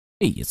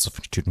Hey, it's a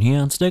student here,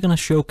 and today I'm going to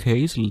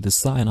showcase the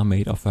design I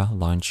made of a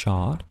line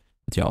chart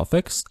with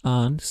JavaFX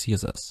and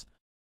CSS.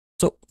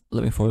 So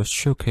let me first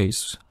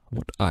showcase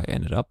what I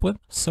ended up with.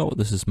 So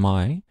this is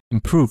my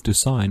improved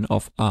design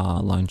of a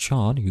line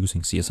chart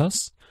using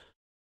CSS.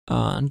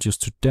 And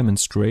just to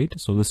demonstrate,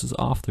 so this is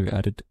after I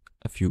added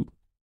a few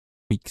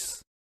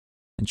tweaks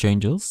and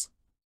changes.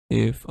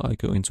 If I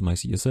go into my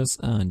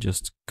CSS and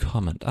just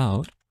comment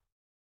out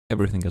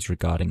everything that's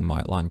regarding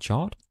my line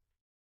chart,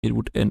 it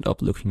would end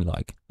up looking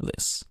like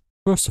this.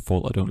 First of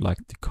all, I don't like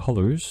the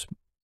colors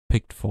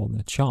picked for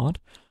the chart,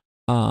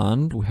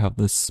 and we have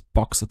this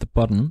box at the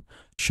bottom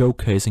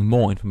showcasing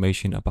more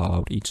information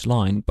about each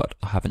line, but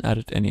I haven't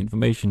added any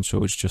information,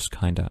 so it's just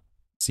kinda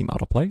seem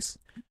out of place,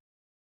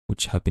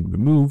 which have been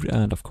removed.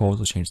 And of course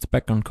I changed the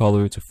background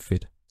color to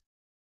fit,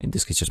 in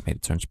this case just made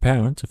it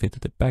transparent to fit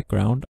the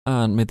background,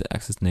 and made the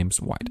axis names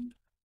white.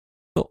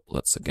 So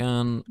let's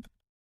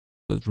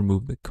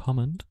remove the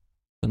comment.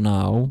 So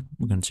now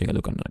we're going to take a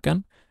look on it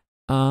again,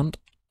 and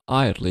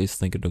I at least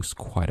think it looks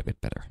quite a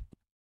bit better.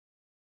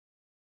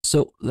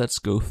 So let's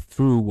go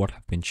through what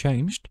have been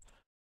changed.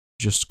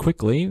 Just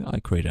quickly, I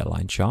created a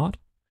line chart.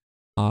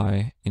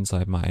 I,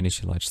 inside my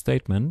initialize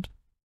statement,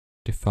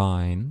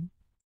 define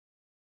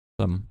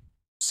some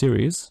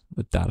series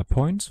with data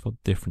points for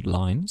different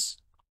lines,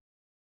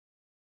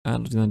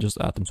 and then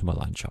just add them to my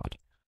line chart.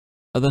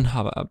 I then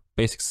have a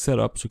basic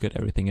setup to get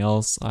everything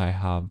else. I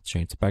have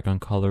changed the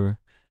background color,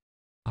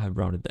 I have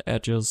rounded the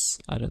edges,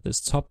 added this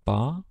top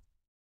bar,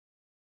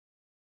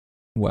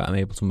 where I'm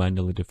able to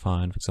manually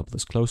define, for example,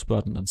 this close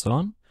button and so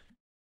on.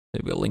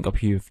 There will link up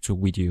here to a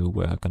video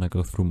where I'm gonna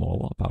go through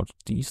more about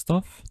these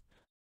stuff.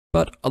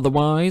 But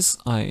otherwise,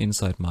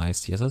 inside my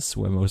CSS,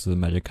 where most of the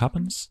magic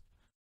happens,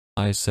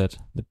 I set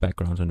the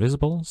background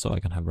invisible, so I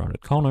can have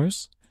rounded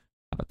corners.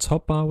 I have a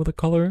top bar with a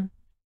color,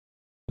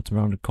 with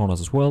rounded corners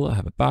as well. I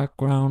have a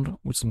background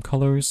with some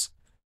colors.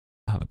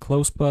 I have a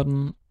close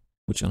button,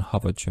 which on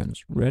hover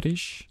turns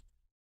reddish.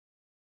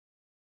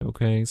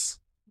 Showcase,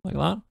 like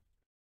that.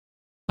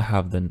 I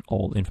have then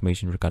all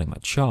information regarding my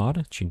chart,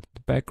 changing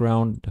the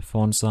background, the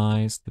font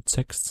size, the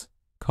text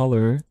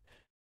color,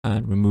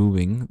 and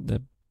removing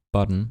the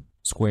button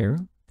square,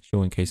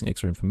 showcasing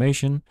extra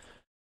information,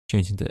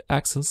 changing the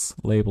axis,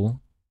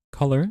 label,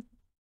 color,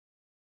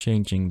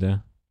 changing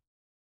the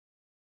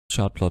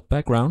chart plot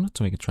background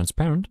to make it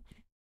transparent,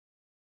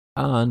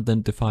 and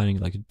then defining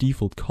like a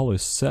default color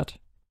set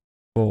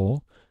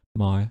for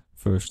my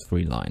first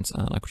 3 lines,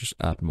 and I could just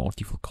add more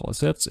default color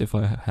sets if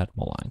I had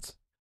more lines.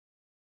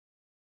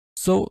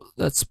 So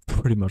that's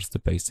pretty much the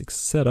basic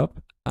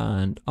setup,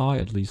 and I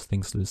at least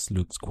think this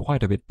looks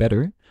quite a bit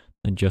better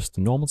than just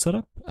the normal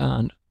setup.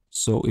 And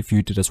so if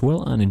you did as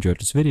well and enjoyed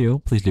this video,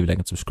 please leave a like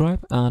and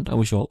subscribe, and I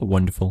wish you all a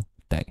wonderful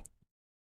day.